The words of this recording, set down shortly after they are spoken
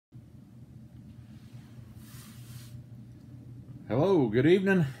Hello, good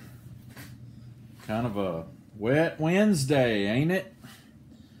evening. Kind of a wet Wednesday, ain't it?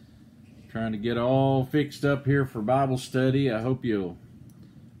 Trying to get all fixed up here for Bible study. I hope you'll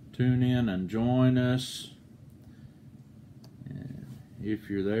tune in and join us. And if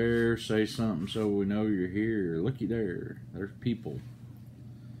you're there, say something so we know you're here. Looky there, there's people.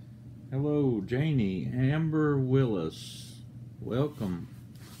 Hello, Janie, Amber Willis. Welcome.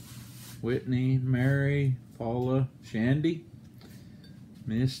 Whitney, Mary, Paula, Shandy,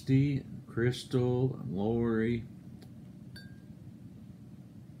 Misty, Crystal, Lori,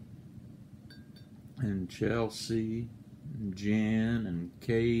 and Chelsea, and Jen, and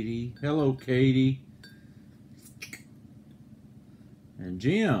Katie. Hello, Katie. And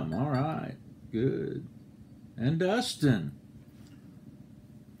Jim. All right. Good. And Dustin.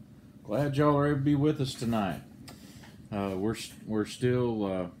 Glad y'all are able to be with us tonight. We're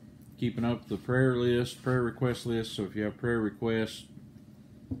still keeping up the prayer request list. So if you have prayer requests,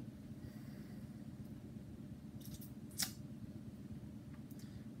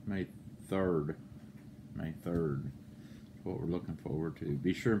 May 3rd is what we're looking forward to.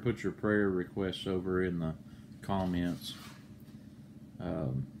 Be sure and put your prayer requests over in the comments.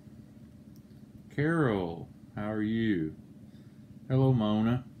 Carol, how are you? Hello,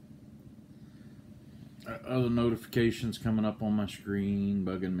 Mona. Other notifications coming up on my screen,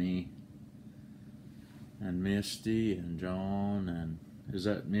 bugging me. And Misty and John, and is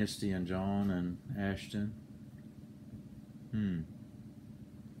that Misty and John and Ashton?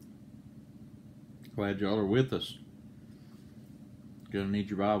 Glad y'all are with us. Gonna need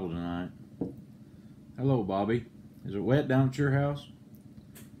your Bible tonight. Hello, Bobby. Is it wet down at your house?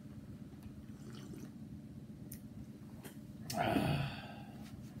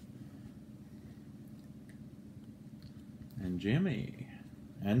 And Jimmy.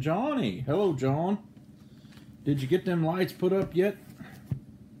 And Johnny. Hello, John. Did you get them lights put up yet?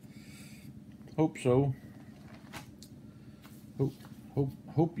 Hope so.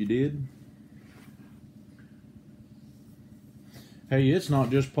 Hope you did. Hey, it's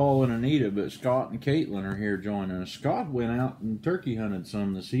not just Paul and Anita, but Scott and Caitlin are here joining us. Scott went out and turkey hunted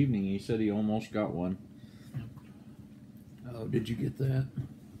some this evening. He said he almost got one. Oh, did you get that?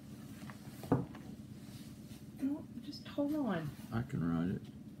 No, just hold on. I can write it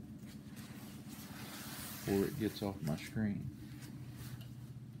before it gets off my screen.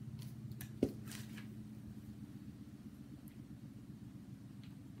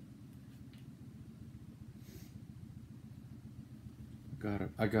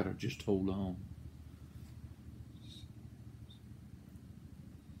 I gotta just hold on.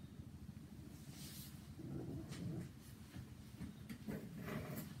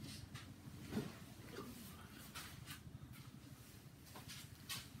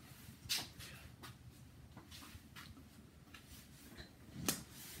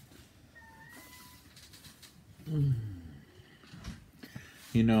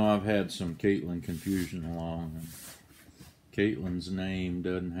 You know, I've had some Caitlin confusion along, and Caitlin's name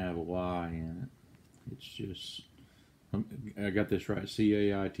doesn't have a Y in it. It's just, I got this right,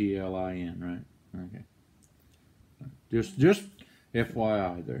 Caitlin, right? Okay. Just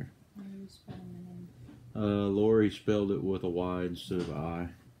FYI there. How are you spelling my name? Lori spelled it with a Y instead of an I,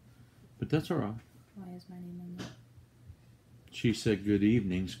 but that's all right. Why is my name on that? She said good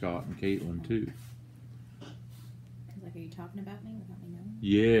evening, Scott and Caitlin too. Like, are you talking about me without me knowing?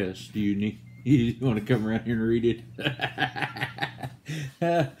 Yes. Do you want to come around here and read it?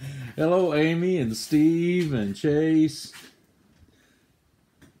 Hello, Amy and Steve and Chase.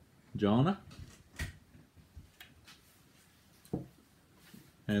 Jonna?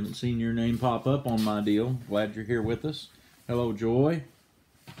 Haven't seen your name pop up on my deal. Glad you're here with us. Hello, Joy.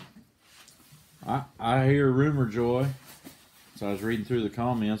 I hear a rumor, Joy. So I was reading through the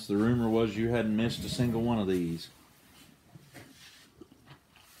comments. The rumor was you hadn't missed a single one of these.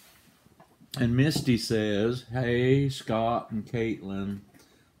 And Misty says, hey, Scott and Caitlin,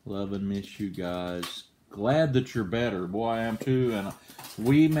 love and miss you guys. Glad that you're better. Boy, I am too. And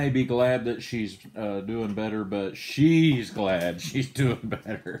we may be glad that she's doing better, but she's glad she's doing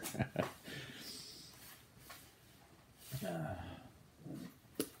better.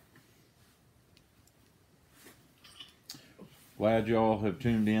 Glad y'all have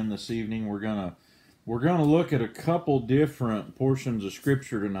tuned in this evening. We're gonna look at a couple different portions of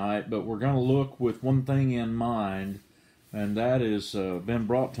Scripture tonight, but we're gonna look with one thing in mind, and that is been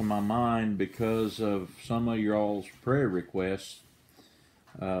brought to my mind because of some of y'all's prayer requests.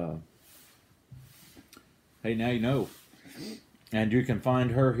 Hey, now you know, and you can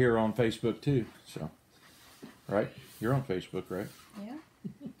find her here on Facebook too. So, right? You're on Facebook, right? Yeah.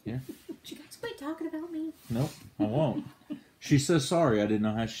 Yeah. Did you guys quit talking about me? Nope, I won't. She says sorry. I didn't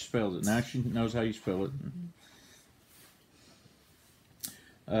know how she spells it. Now she knows how you spell it.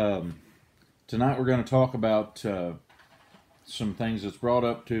 Tonight we're going to talk about some things that's brought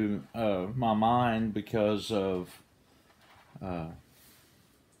up to my mind because of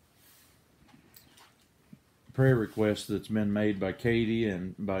prayer request that's been made by Katie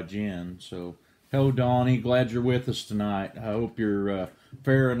and by Jen. So, hello, Donnie. Glad you're with us tonight. I hope you're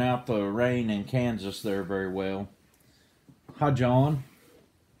faring out the rain in Kansas there very well. Hi, John.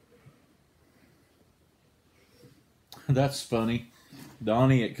 That's funny.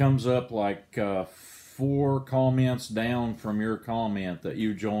 Donnie, it comes up like 4 comments down from your comment that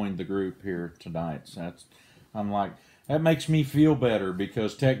you joined the group here tonight. So I'm like, that makes me feel better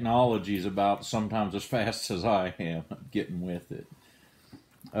because technology is about sometimes as fast as I am getting with it.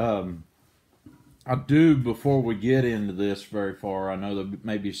 I do, before we get into this very far, I know there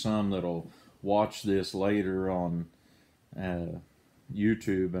may be some that'll watch this later on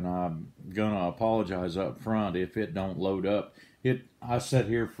YouTube, and I'm going to apologize up front if it don't load up. I sat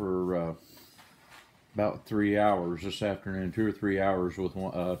here for about 3 hours this afternoon, 2 or 3 hours with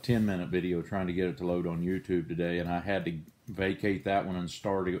a 10-minute video trying to get it to load on YouTube today, and I had to vacate that one and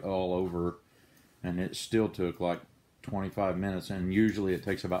start it all over, and it still took like 25 minutes, and usually it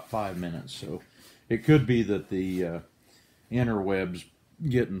takes about 5 minutes, so it could be that the interwebs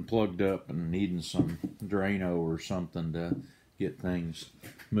getting plugged up and needing some Drano or something to get things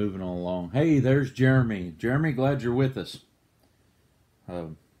moving along. Hey, there's Jeremy. Jeremy, glad you're with us.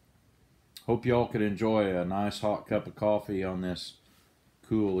 Hope y'all could enjoy a nice hot cup of coffee on this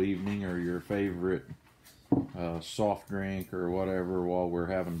cool evening, or your favorite soft drink or whatever while we're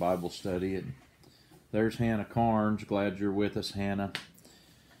having Bible study. And there's Hannah Carnes. Glad you're with us, Hannah.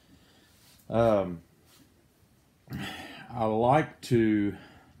 I like to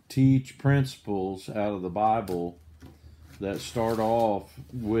teach principles out of the Bible that start off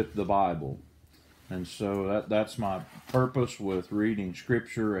with the Bible. And so that's my purpose with reading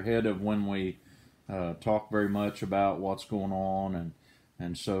Scripture ahead of when we talk very much about what's going on.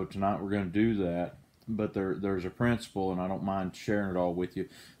 And so tonight we're going to do that. But there's a principle, and I don't mind sharing it all with you.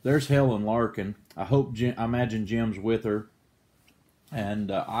 There's Helen Larkin. I imagine Jim's with her.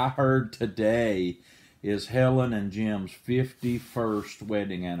 And I heard today is Helen and Jim's 51st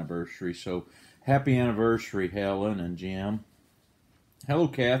wedding anniversary. So happy anniversary, Helen and Jim. Hello,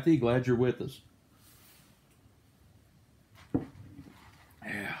 Kathy. Glad you're with us.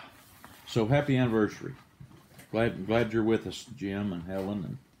 Yeah. So happy anniversary. Glad you're with us, Jim and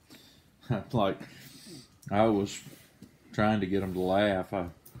Helen. And like, I was trying to get them to laugh.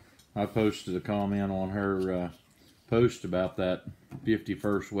 I posted a comment on her post about that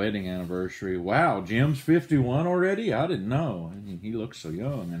 51st wedding anniversary. Wow, Jim's 51 already? I didn't know. He looks so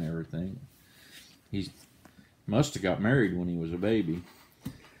young and everything. He must have got married when he was a baby.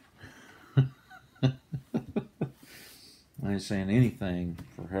 I ain't saying anything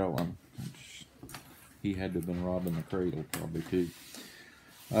for Helen. He had to have been robbing the cradle probably too.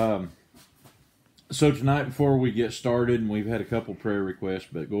 So tonight, before we get started, and we've had a couple prayer requests,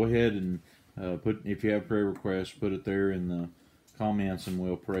 but go ahead and if you have prayer requests, put it there in the comments, and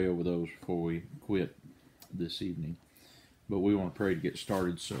we'll pray over those before we quit this evening. But we want to pray to get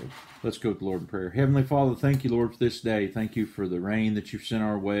started, so let's go to the Lord in prayer. Heavenly Father, thank you, Lord, for this day. Thank you for the rain that you've sent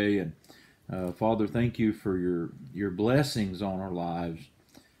our way, and Father, thank you for your blessings on our lives.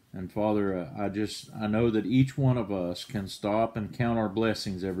 And Father, I know that each one of us can stop and count our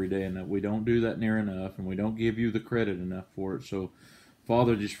blessings every day, and that we don't do that near enough, and we don't give you the credit enough for it. So,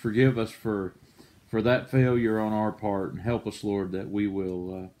 Father, just forgive us for that failure on our part, and help us, Lord, that we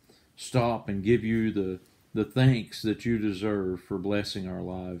will stop and give you the thanks that you deserve for blessing our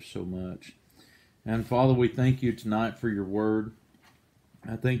lives so much. And Father, we thank you tonight for your word.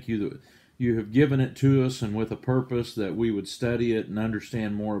 I thank you that you have given it to us, and with a purpose that we would study it and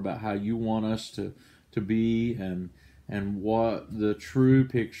understand more about how you want us to be, and what the true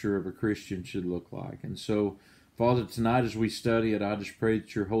picture of a Christian should look like. And so, Father, tonight as we study it, I just pray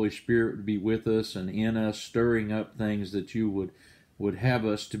that your Holy Spirit would be with us and in us, stirring up things that you would have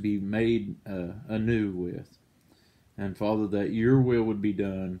us to be made anew with. And Father, that your will would be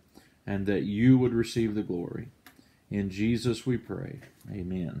done, and that you would receive the glory. In Jesus we pray.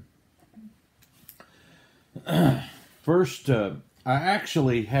 Amen. First, I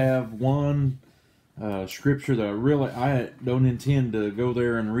actually have one scripture that I don't intend to go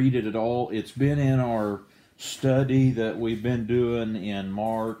there and read it at all. It's been in our study that we've been doing in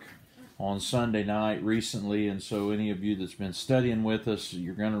Mark on Sunday night recently, and so any of you that's been studying with us,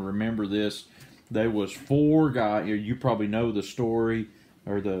 you're going to remember this. There was 4 guys. You probably know the story.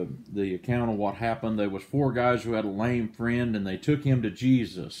 or the account of what happened. There was 4 guys who had a lame friend, and they took him to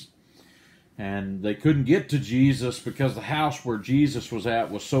Jesus. And they couldn't get to Jesus because the house where Jesus was at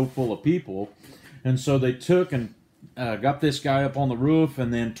was so full of people. And so they took and got this guy up on the roof,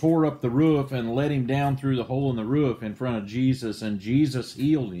 and then tore up the roof and let him down through the hole in the roof in front of Jesus. And Jesus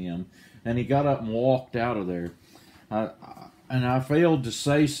healed him, and he got up and walked out of there. And I failed to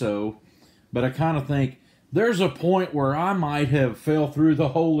say so, but I kind of think there's a point where I might have fell through the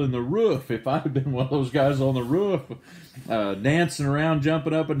hole in the roof if I had been one of those guys on the roof, dancing around,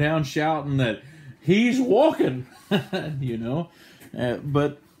 jumping up and down, shouting that he's walking, you know.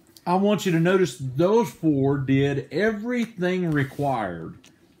 But I want you to notice those 4 did everything required.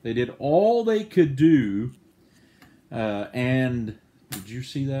 They did all they could do. And did you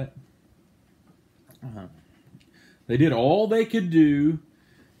see that? They did all they could do,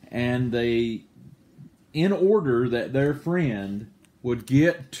 and they, in order that their friend would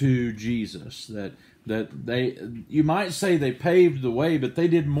get to Jesus. That they, you might say they paved the way, but they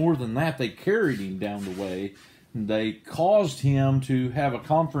did more than that. They carried him down the way. They caused him to have a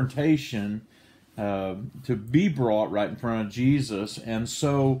confrontation, to be brought right in front of Jesus. And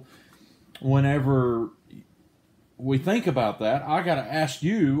so whenever we think about that, I got to ask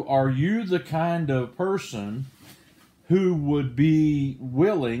you, are you the kind of person who would be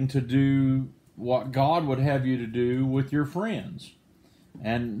willing to do what God would have you to do with your friends?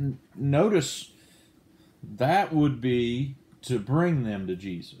 And notice that would be to bring them to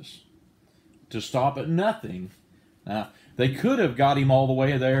Jesus, to stop at nothing. Now, they could have got him all the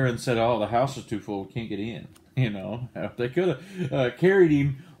way there and said, oh, the house is too full, we can't get in. You know, they could have carried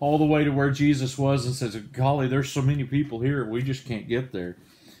him all the way to where Jesus was and said, golly, there's so many people here, we just can't get there.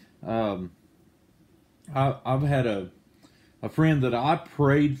 I've had a friend that I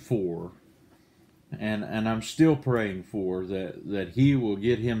prayed for, and I'm still praying for, that he will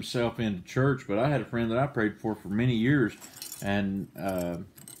get himself into church. But I had a friend that I prayed for many years, and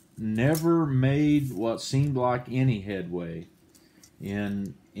never made what seemed like any headway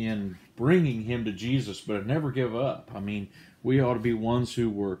in bringing him to Jesus, but never give up. I mean, we ought to be ones who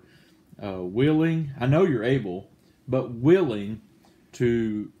were willing. I know you're able, but willing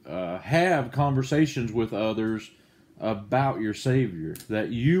to have conversations with others about your Savior. That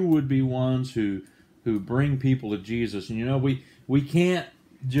you would be ones who bring people to Jesus. And you know, we can't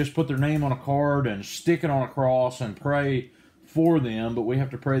just put their name on a card and stick it on a cross and pray for them, but we have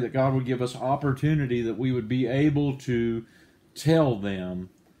to pray that God would give us opportunity, that we would be able to tell them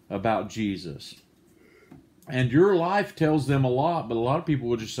about Jesus. And your life tells them a lot, but a lot of people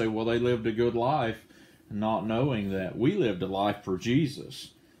will just say, well, they lived a good life, not knowing that we lived a life for Jesus.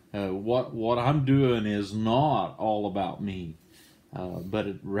 What I'm doing is not all about me, but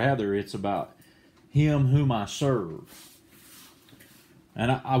rather it's about Him whom I serve.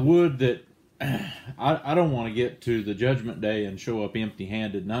 And I would that I don't want to get to the judgment day and show up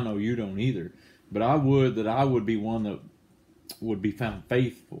empty-handed, and I know you don't either, but I would that I would be one that would be found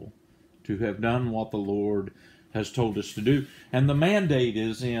faithful to have done what the Lord has told us to do. And the mandate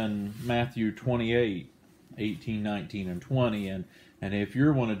is in Matthew 28, 18, 19, and 20, and if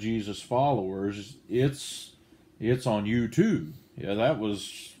you're one of Jesus' followers, it's on you too. Yeah, that was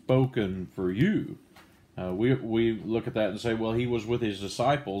spoken for you. We look at that and say, well, he was with his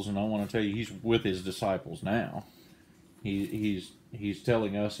disciples, and I want to tell you, he's with his disciples now. He's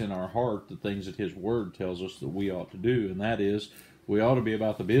telling us in our heart the things that his word tells us that we ought to do, and that is, we ought to be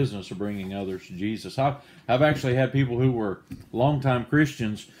about the business of bringing others to Jesus. I've actually had people who were longtime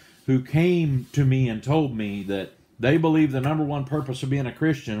Christians who came to me and told me that they believed the number one purpose of being a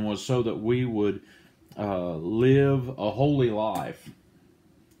Christian was so that we would live a holy life.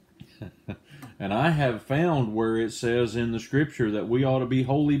 And I have found where it says in the Scripture that we ought to be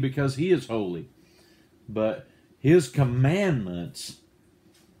holy because He is holy. But His commandments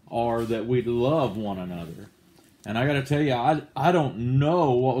are that we love one another. And I got to tell you, I don't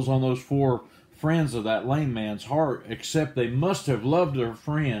know what was on those 4 friends of that lame man's heart, except they must have loved their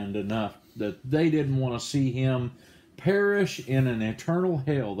friend enough that they didn't want to see him perish in an eternal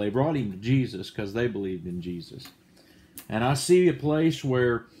hell. They brought him to Jesus because they believed in Jesus. And I see a place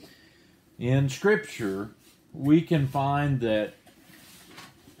where in Scripture we can find that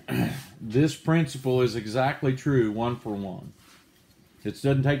this principle is exactly true, one for one. It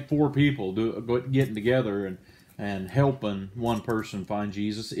doesn't take 4 people getting together and helping one person find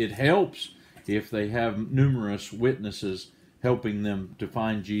Jesus. It helps if they have numerous witnesses helping them to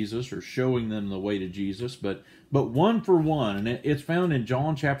find Jesus or showing them the way to Jesus. But one for one, and it's found in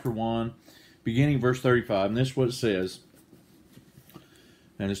John chapter 1, beginning verse 35, and this is what it says.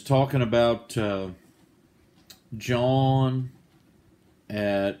 And it's talking about John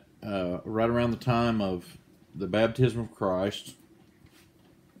at right around the time of the baptism of Christ.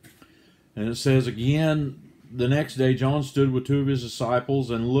 And it says, again, the next day John stood with two of his disciples,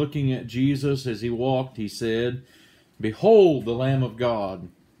 and looking at Jesus as he walked, he said, "Behold the Lamb of God."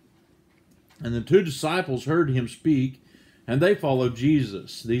 And the two disciples heard him speak, and they followed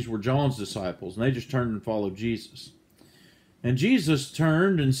Jesus. These were John's disciples, and they just turned and followed Jesus. And Jesus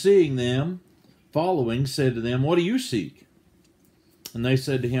turned, and seeing them following, said to them, "What do you seek?" And they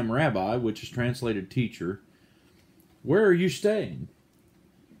said to him, "Rabbi," which is translated teacher, "where are you staying?"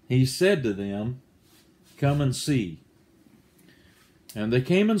 He said to them, "Come and see." And they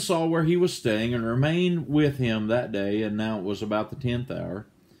came and saw where he was staying, and remained with him that day, and now it was about the 10th hour.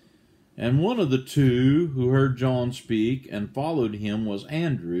 And one of the two who heard John speak and followed him was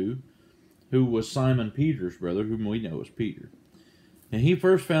Andrew, who was Simon Peter's brother, whom we know as Peter. And he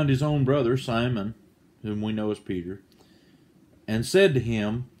first found his own brother, Simon, whom we know as Peter, and said to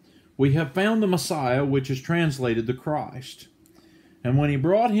him, "We have found the Messiah," which is translated the Christ. And when he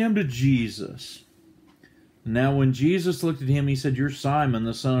brought him to Jesus, now when Jesus looked at him, he said, "You're Simon,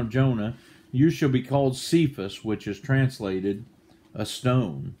 the son of Jonah. You shall be called Cephas," which is translated a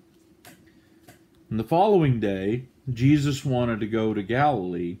stone. And the following day, Jesus wanted to go to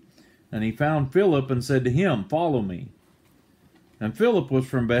Galilee, and he found Philip and said to him, "Follow me." And Philip was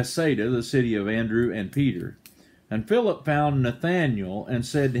from Bethsaida, the city of Andrew and Peter. And Philip found Nathanael and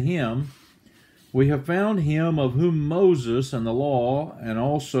said to him, "We have found him of whom Moses and the law and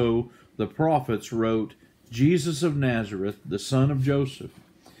also the prophets wrote, Jesus of Nazareth, the son of Joseph."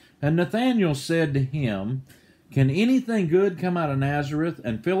 And Nathanael said to him, "Can anything good come out of Nazareth?"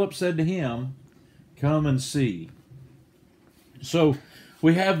 And Philip said to him, "Come and see." So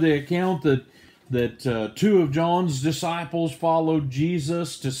we have the account that two of John's disciples followed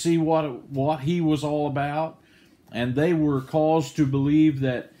Jesus to see what he was all about, and they were caused to believe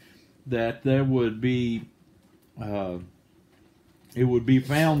that there would be it would be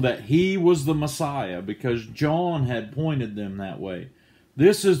found that he was the Messiah, because John had pointed them that way.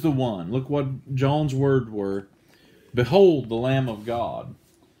 This is the one. Look what John's words were: "Behold the Lamb of God."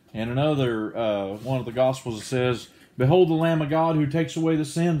 And another one of the Gospels says, "Behold the Lamb of God who takes away the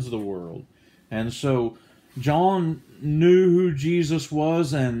sins of the world." And so John knew who Jesus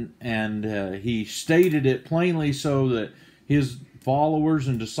was, and he stated it plainly so that his followers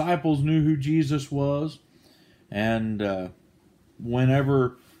and disciples knew who Jesus was. And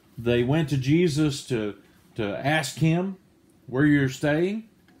whenever they went to Jesus to ask him where you're staying,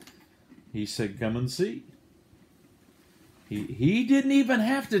 he said, "Come and see." He didn't even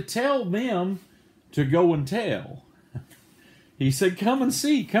have to tell them to go and tell. He said, "Come and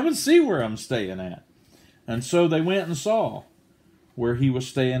see. Come and see where I'm staying at." And so they went and saw where he was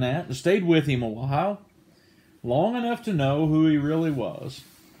staying at and stayed with him a while, long enough to know who he really was.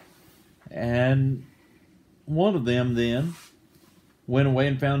 And one of them then went away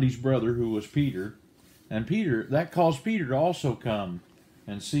and found his brother, who was Peter. And that caused Peter to also come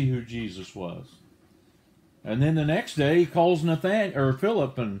and see who Jesus was. And then the next day he calls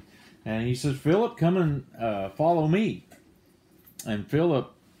Philip, and he says, "Philip, come and follow me." And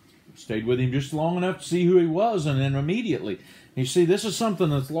Philip stayed with him just long enough to see who he was, and then immediately. You see, this is something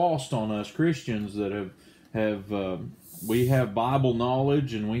that's lost on us Christians that we have Bible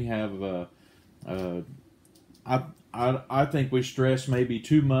knowledge, and we have I think we stress maybe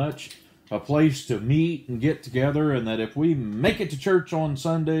too much a place to meet and get together, and that if we make it to church on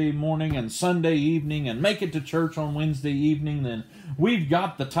Sunday morning and Sunday evening and make it to church on Wednesday evening, then we've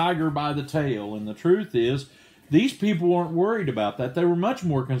got the tiger by the tail. And the truth is, these people weren't worried about that. They were much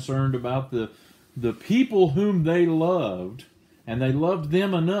more concerned about the people whom they loved, and they loved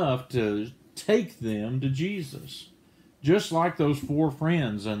them enough to take them to Jesus. Just like those four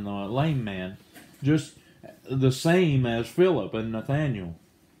friends and the lame man, just the same as Philip and Nathanael.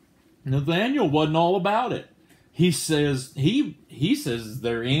 Nathanael wasn't all about it. He says, "Is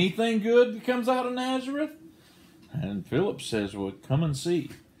there anything good that comes out of Nazareth?" And Philip says, "Well, come and see."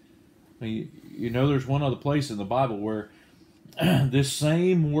 You know, there's one other place in the Bible where this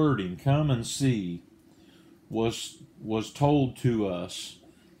same wording, "come and see," was told to us,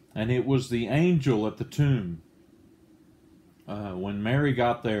 and it was the angel at the tomb. When Mary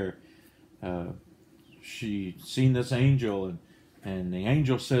got there, she seen this angel, and the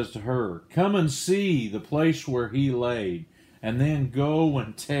angel says to her, "Come and see the place where he laid, and then go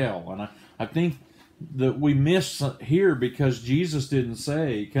and tell." And I think that we miss here, because Jesus didn't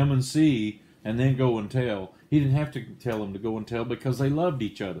say, "Come and see, and then go and tell." He didn't have to tell them to go and tell, because they loved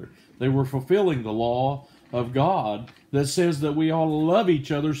each other. They were fulfilling the law of God that says that we ought to love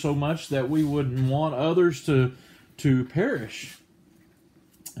each other so much that we wouldn't want others to perish.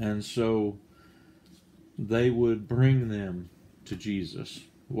 And so they would bring them to Jesus,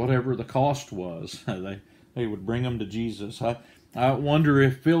 whatever the cost was. They would bring them to Jesus. I wonder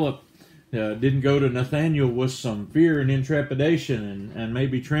if Philip didn't go to Nathanael with some fear and intrepidation and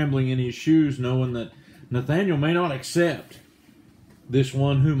maybe trembling in his shoes, knowing that Nathanael may not accept this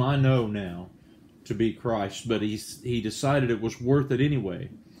one whom I know now to be Christ, but he decided it was worth it anyway.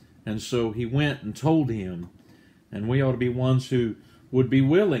 And so he went and told him, and we ought to be ones who would be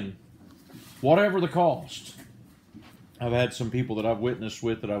willing, whatever the cost. I've had some people that I've witnessed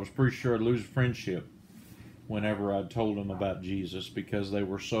with that I was pretty sure I'd lose a friendship whenever I'd told them about Jesus because they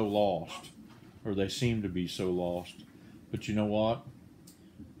were so lost, or they seemed to be so lost. But you know what?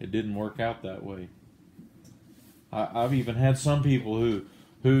 It didn't work out that way. I've even had some people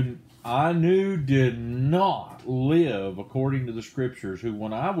who I knew did not live according to the Scriptures, who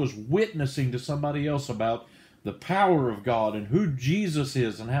when I was witnessing to somebody else about the power of God and who Jesus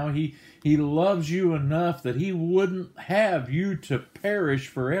is and how He loves you enough that He wouldn't have you to perish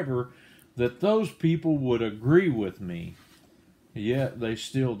forever, that those people would agree with me, yet they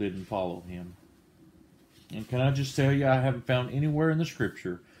still didn't follow Him. And can I just tell you, I haven't found anywhere in the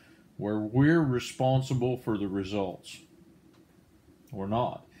Scripture where we're responsible for the results. We're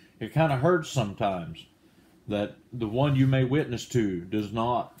not. It kind of hurts sometimes that the one you may witness to does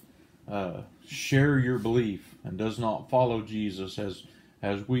not share your belief and does not follow Jesus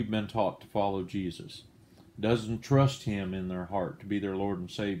as we've been taught to follow Jesus. Doesn't trust Him in their heart to be their Lord and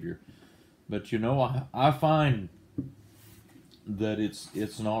Savior. But you know, I find that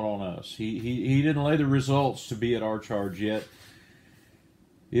it's not on us. He didn't lay the results to be at our charge yet.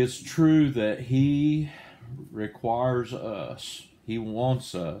 It's true that He requires us. He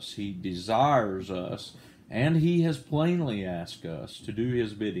wants us. He desires us. And He has plainly asked us to do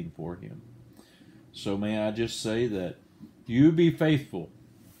His bidding for Him. So may I just say that you be faithful.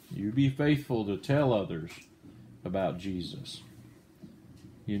 You be faithful to tell others about Jesus.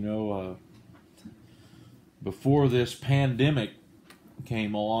 You know, before this pandemic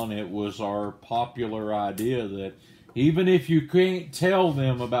came on, it was our popular idea that even if you can't tell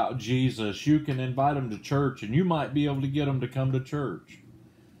them about Jesus, you can invite them to church, and you might be able to get them to come to church.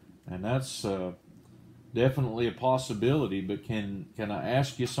 And that's definitely a possibility, but can I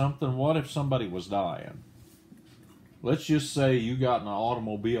ask you something? What if somebody was dying? Let's just say you got in an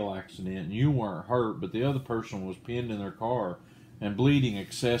automobile accident and you weren't hurt, but the other person was pinned in their car and bleeding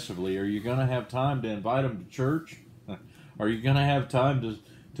excessively. Are you going to have time to invite them to church? Are you going to have time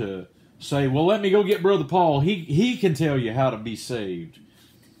to say, well, let me go get Brother Paul. He can tell you how to be saved.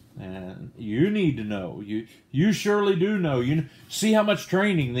 And you need to know. You surely do know. You see how much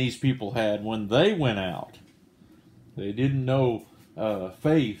training these people had when they went out. They didn't know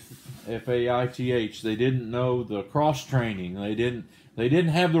faith, F-A-I-T-H. They didn't know the cross training. They didn't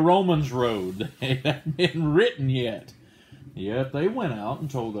have the Romans road. It hadn't been written yet. Yet they went out and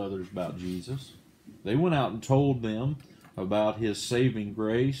told others about Jesus. They went out and told them about His saving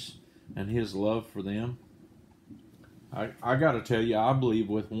grace and His love for them. I got to tell you, I believe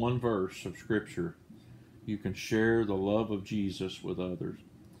with one verse of Scripture, you can share the love of Jesus with others.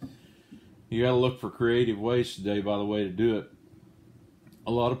 You got to look for creative ways today, by the way, to do it.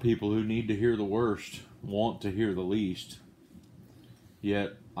 A lot of people who need to hear the worst want to hear the least.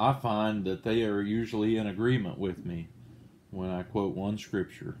 Yet, I find that they are usually in agreement with me when I quote one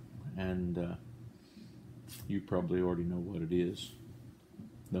Scripture. And you probably already know what it is,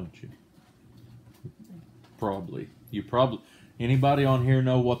 don't you? Probably. Anybody on here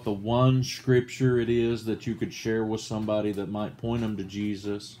know what the one Scripture it is that you could share with somebody that might point them to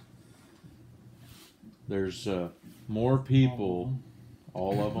Jesus? There's more people,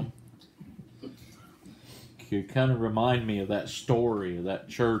 all of them. You kind of remind me of that story of that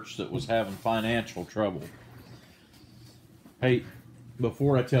church that was having financial trouble. Hey,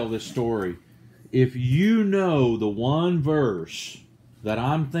 before I tell this story, if you know the one verse that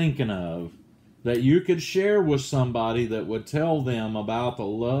I'm thinking of that you could share with somebody that would tell them about the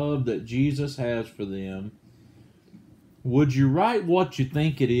love that Jesus has for them, would you write what you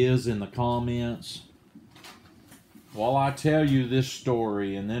think it is in the comments while I tell you this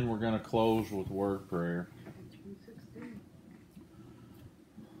story, and then we're going to close with word prayer?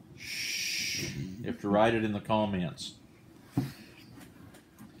 Shh. You have to write it in the comments.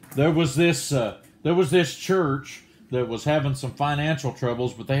 There was this church that was having some financial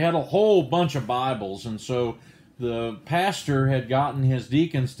troubles, but they had a whole bunch of Bibles, and so the pastor had gotten his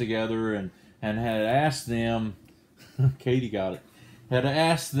deacons together and had asked them, Katie got it, had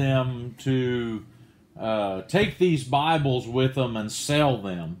asked them to take these Bibles with them and sell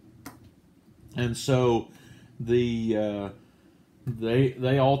them. And so the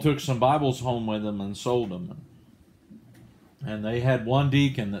they all took some Bibles home with them and sold them. And they had one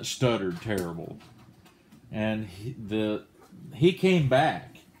deacon that stuttered terrible. And he came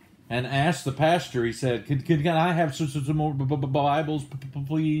back and asked the pastor, he said, can I have some more Bibles,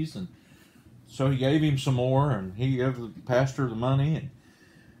 please? And so he gave him some more, and he gave the pastor the money,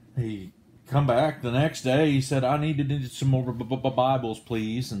 and he come back the next day. He said, I needed some more Bibles,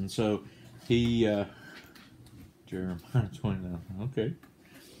 please. And so he, Jeremiah 29, okay.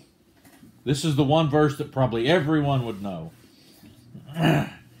 This is the one verse that probably everyone would know.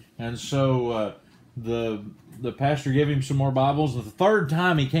 And so the pastor gave him some more Bibles. And the third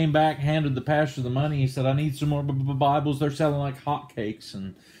time he came back, handed the pastor the money. He said, I need some more Bibles. They're selling like hotcakes.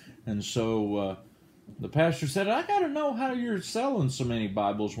 And so the pastor said, I got to know how you're selling so many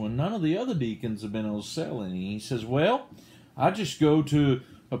Bibles when none of the other deacons have been able to sell any. He says, well, I just go to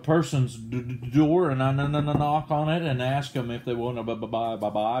a person's door and I knock on it and ask them if they want to buy a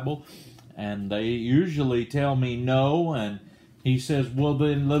Bible. And they usually tell me no. And he says, well,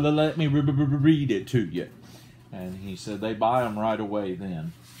 then let me read it to you. And he said, they buy them right away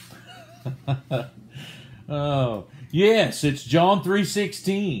then. Oh, yes, it's John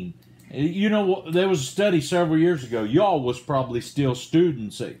 3:16. You know, there was a study several years ago. Y'all was probably still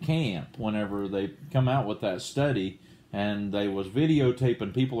students at camp whenever they come out with that study. And they was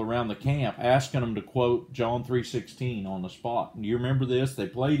videotaping people around the camp, asking them to quote John 3:16 on the spot. Do you remember this? They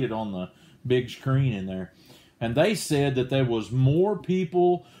played it on the big screen in there. And they said that there was more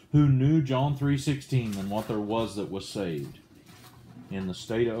people who knew John 3:16 than what there was that was saved in the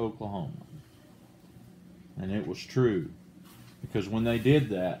state of Oklahoma. And it was true. Because when they did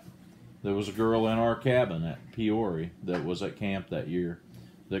that, there was a girl in our cabin at Peoria that was at camp that year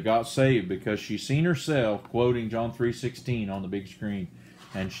that got saved because she seen herself quoting John 3:16 on the big screen,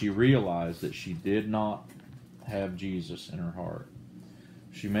 and she realized that she did not have Jesus in her heart.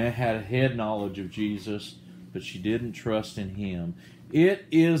 She may have had a head knowledge of Jesus, but she didn't trust in Him. It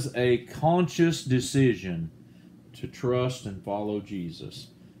is a conscious decision to trust and follow Jesus.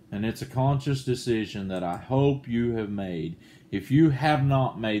 And it's a conscious decision that I hope you have made. If you have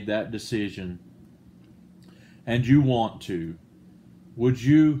not made that decision and you want to, would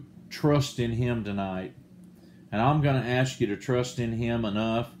you trust in Him tonight? And I'm going to ask you to trust in Him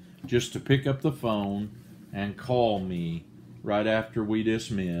enough just to pick up the phone and call me right after we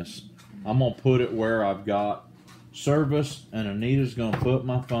dismiss. I'm going to put it where I've got service, and Anita's going to put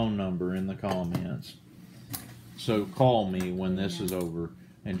my phone number in the comments. So call me when this is over.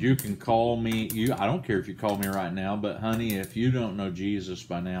 And you can call me. I don't care if you call me right now, but honey, if you don't know Jesus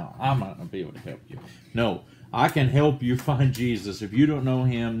by now, I'm not going to be able to help you. No, I can help you find Jesus. If you don't know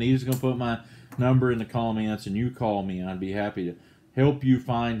Him, Nita's going to put my number in the comments, and you call me. I'd be happy to help you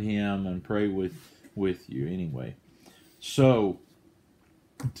find Him and pray with you anyway. So,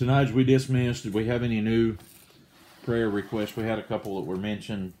 tonight as we dismissed, did we have any new prayer requests? We had a couple that were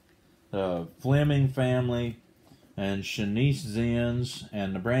mentioned. Fleming family, and Shanice Zins,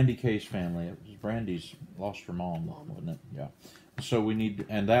 and the Brandy Case family. It was Brandy's lost her mom, wasn't it? Yeah. So we need,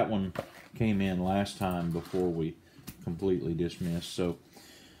 and that one came in last time before we completely dismissed. So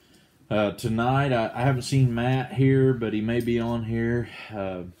tonight, I haven't seen Matt here, but he may be on here,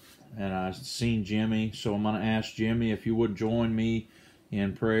 and I've seen Jimmy. So I'm going to ask Jimmy if you would join me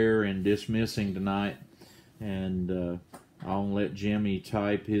in prayer and dismissing tonight, and I'll let Jimmy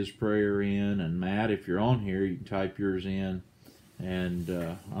type his prayer in, and Matt, if you're on here, you can type yours in, and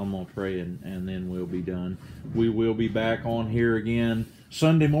I'm going to pray, and then we'll be done. We will be back on here again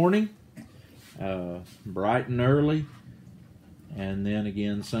Sunday morning, bright and early, and then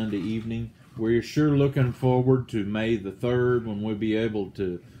again Sunday evening. We're sure looking forward to May the 3rd when we'll be able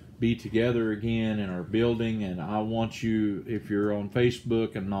to be together again in our building, and I want you, if you're on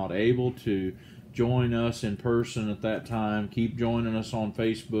Facebook and not able to join us in person at that time, keep joining us on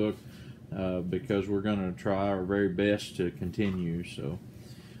Facebook because we're going to try our very best to continue. So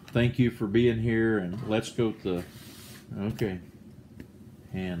thank you for being here, and let's go to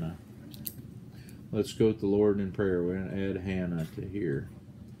Hannah. Let's go to the Lord in prayer. We're going to add Hannah to here.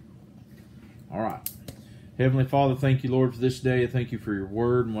 All right. Heavenly Father, thank you, Lord, for this day. I thank you for your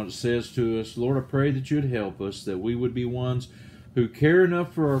word and what it says to us. Lord, I pray that you would help us, that we would be ones who care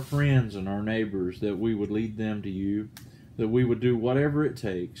enough for our friends and our neighbors, that we would lead them to you, that we would do whatever it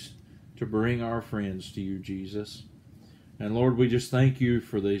takes to bring our friends to you, Jesus. And Lord, we just thank you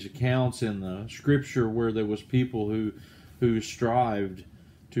for these accounts in the Scripture where there was people who strived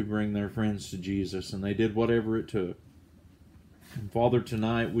to bring their friends to Jesus, and they did whatever it took. And Father,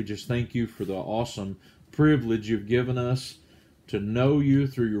 tonight we just thank you for the awesome privilege you've given us to know you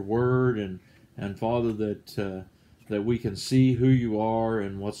through your word, and Father, that that we can see who you are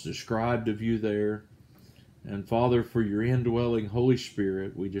and what's described of you there. And Father, for your indwelling Holy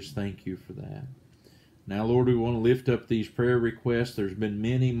Spirit, we just thank you for that. Now, Lord, we want to lift up these prayer requests. There's been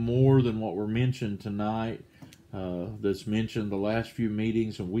many more than what were mentioned tonight, that's mentioned the last few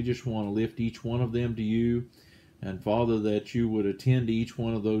meetings, and we just want to lift each one of them to you. And Father, that you would attend to each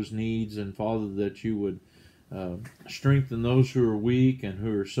one of those needs, and Father, that you would strengthen those who are weak and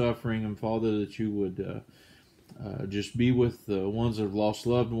who are suffering, and Father, that you would just be with the ones that have lost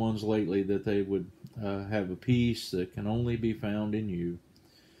loved ones lately, that they would have a peace that can only be found in you.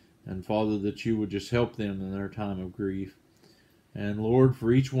 And Father, that you would just help them in their time of grief. And Lord,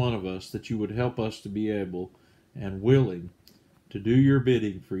 for each one of us, that you would help us to be able and willing to do your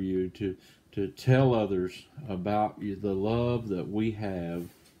bidding for you, to tell others about the love that we have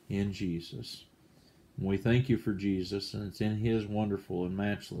in Jesus. And we thank you for Jesus, and it's in his wonderful and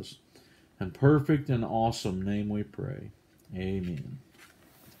matchless and perfect and awesome name we pray. Amen.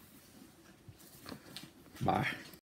 Bye.